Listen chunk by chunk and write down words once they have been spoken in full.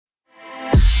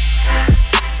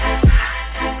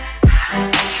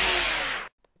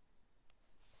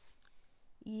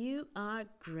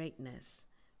greatness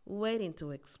waiting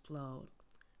to explode.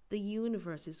 The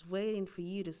universe is waiting for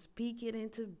you to speak it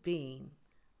into being.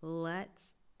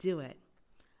 Let's do it.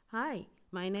 Hi,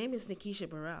 my name is Nikisha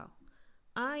Burrell.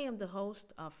 I am the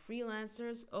host of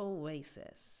Freelancers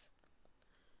Oasis.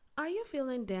 Are you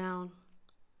feeling down,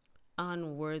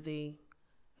 unworthy,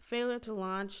 failure to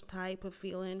launch type of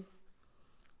feeling?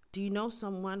 Do you know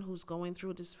someone who's going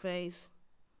through this phase?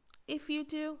 If you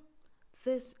do,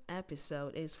 this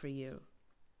episode is for you.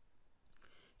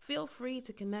 Feel free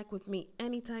to connect with me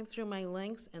anytime through my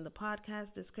links in the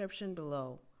podcast description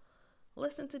below.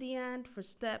 Listen to the end for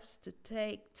steps to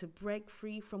take to break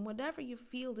free from whatever you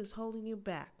feel is holding you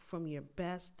back from your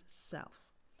best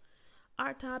self.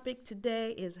 Our topic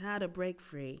today is how to break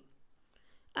free.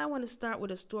 I want to start with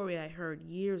a story I heard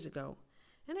years ago,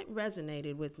 and it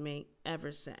resonated with me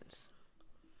ever since.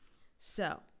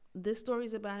 So, this story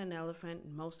is about an elephant.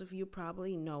 Most of you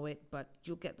probably know it, but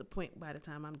you'll get the point by the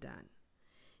time I'm done.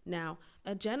 Now,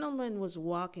 a gentleman was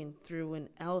walking through an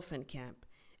elephant camp,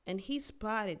 and he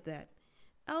spotted that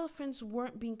elephants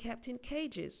weren't being kept in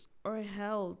cages or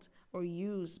held or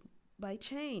used by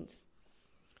chains.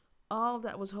 All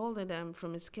that was holding them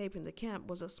from escaping the camp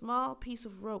was a small piece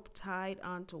of rope tied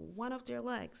onto one of their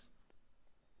legs.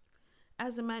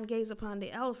 As the man gazed upon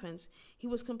the elephants, he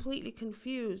was completely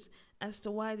confused as to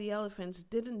why the elephants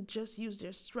didn't just use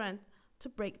their strength to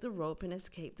break the rope and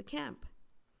escape the camp.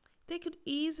 They could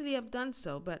easily have done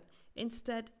so, but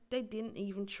instead they didn't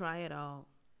even try at all.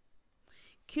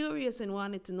 Curious and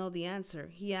wanting to know the answer,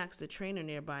 he asked the trainer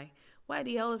nearby why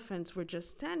the elephants were just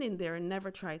standing there and never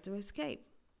tried to escape.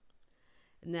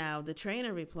 Now, the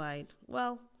trainer replied,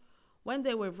 "Well, when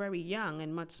they were very young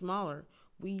and much smaller,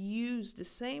 we used the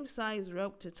same size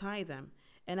rope to tie them,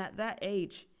 and at that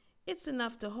age, it's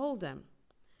enough to hold them.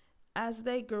 As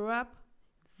they grow up,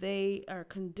 they are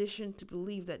conditioned to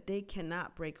believe that they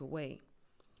cannot break away.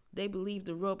 They believe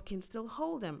the rope can still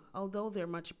hold them, although they're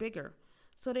much bigger,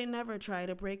 so they never try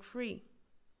to break free."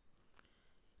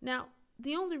 Now,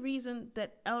 the only reason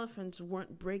that elephants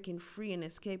weren't breaking free and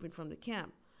escaping from the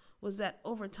camp was that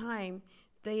over time,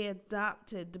 they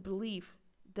adopted the belief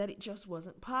that it just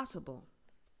wasn't possible.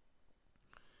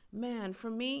 Man,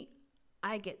 for me,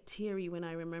 I get teary when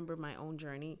I remember my own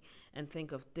journey and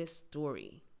think of this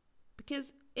story.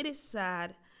 Because it is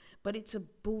sad, but it's a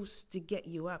boost to get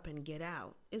you up and get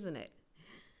out, isn't it?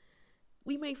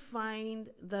 We may find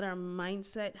that our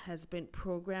mindset has been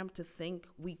programmed to think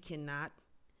we cannot.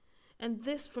 And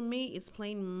this, for me, is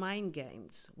playing mind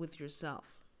games with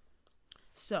yourself.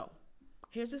 So,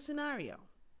 here's a scenario.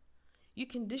 You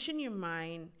condition your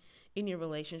mind in your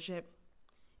relationship,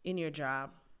 in your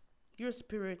job, your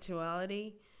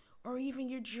spirituality, or even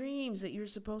your dreams that you're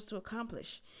supposed to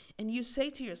accomplish. And you say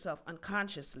to yourself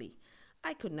unconsciously,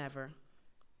 "I could never.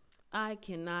 I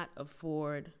cannot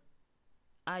afford.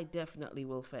 I definitely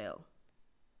will fail."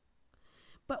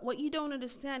 But what you don't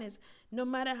understand is no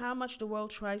matter how much the world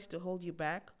tries to hold you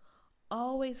back,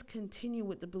 always continue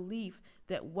with the belief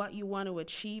that what you want to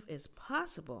achieve is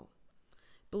possible.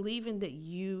 Believing that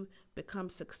you become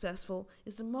successful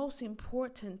is the most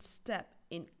important step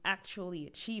in actually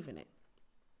achieving it.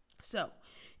 So,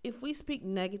 if we speak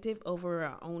negative over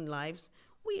our own lives,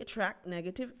 we attract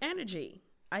negative energy.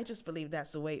 I just believe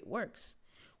that's the way it works.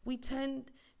 We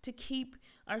tend to keep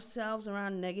ourselves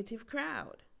around negative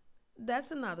crowd.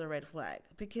 That's another red flag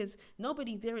because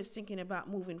nobody there is thinking about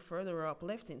moving further or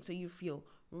uplifting, so you feel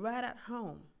right at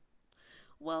home.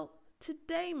 Well,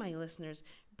 today, my listeners,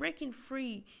 breaking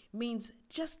free means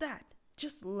just that,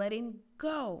 just letting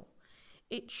go.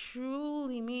 It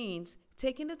truly means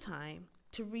taking the time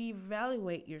to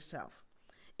reevaluate yourself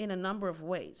in a number of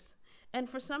ways. And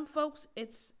for some folks,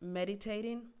 it's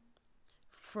meditating.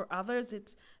 For others,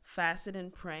 it's fasting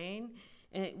and praying,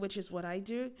 which is what I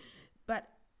do. But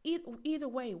either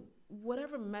way,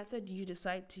 whatever method you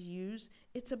decide to use,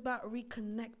 it's about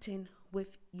reconnecting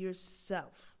with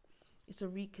yourself. It's a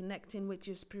reconnecting with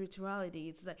your spirituality.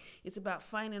 It's about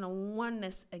finding a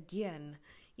oneness again.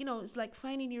 You know, it's like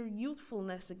finding your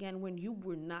youthfulness again when you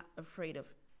were not afraid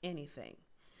of anything.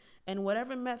 And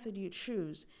whatever method you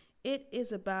choose, it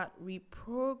is about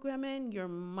reprogramming your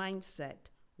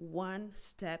mindset one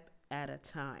step at a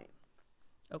time.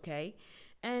 Okay?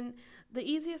 And the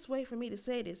easiest way for me to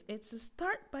say this, it's to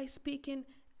start by speaking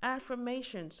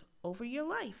affirmations over your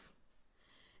life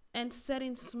and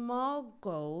setting small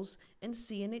goals and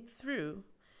seeing it through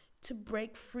to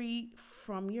break free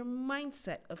from your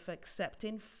mindset of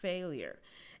accepting failure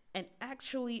and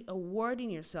actually awarding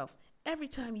yourself every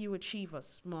time you achieve a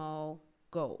small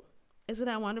goal. Isn't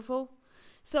that wonderful?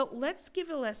 So let's give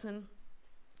a lesson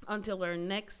until our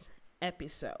next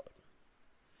episode.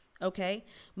 Okay?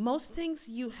 Most things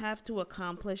you have to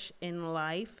accomplish in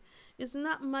life is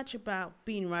not much about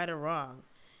being right or wrong.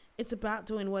 It's about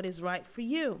doing what is right for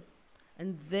you.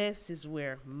 And this is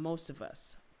where most of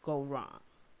us go wrong.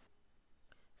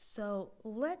 So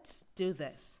let's do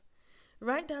this.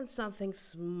 Write down something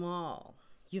small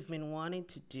you've been wanting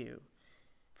to do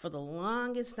for the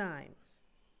longest time.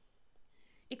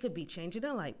 It could be changing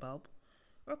a light bulb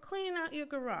or cleaning out your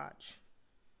garage.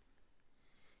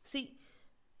 See,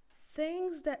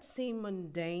 things that seem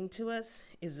mundane to us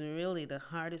is really the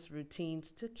hardest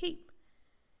routines to keep.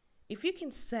 If you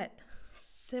can set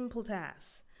simple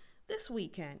tasks this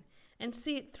weekend and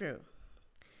see it through,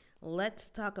 let's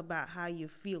talk about how you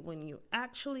feel when you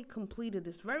actually completed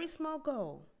this very small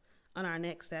goal on our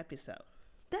next episode.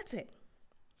 That's it.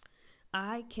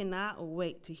 I cannot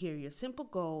wait to hear your simple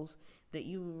goals that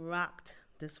you rocked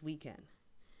this weekend.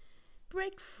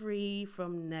 Break free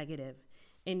from negative.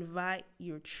 Invite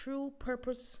your true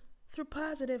purpose through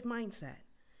positive mindset.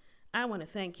 I want to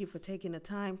thank you for taking the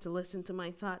time to listen to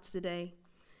my thoughts today.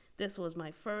 This was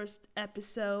my first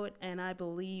episode, and I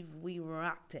believe we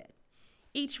rocked it.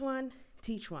 Each one,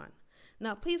 teach one.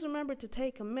 Now, please remember to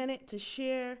take a minute to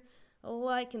share,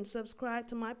 like, and subscribe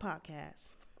to my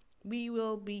podcast. We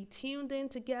will be tuned in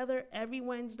together every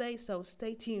Wednesday, so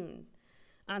stay tuned.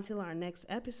 Until our next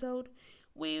episode,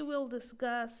 we will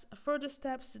discuss further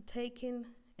steps to taking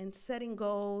and setting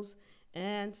goals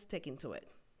and sticking to it.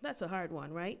 That's a hard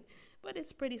one, right? But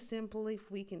it's pretty simple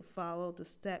if we can follow the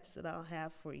steps that I'll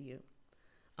have for you.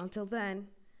 Until then,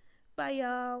 bye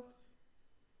y'all.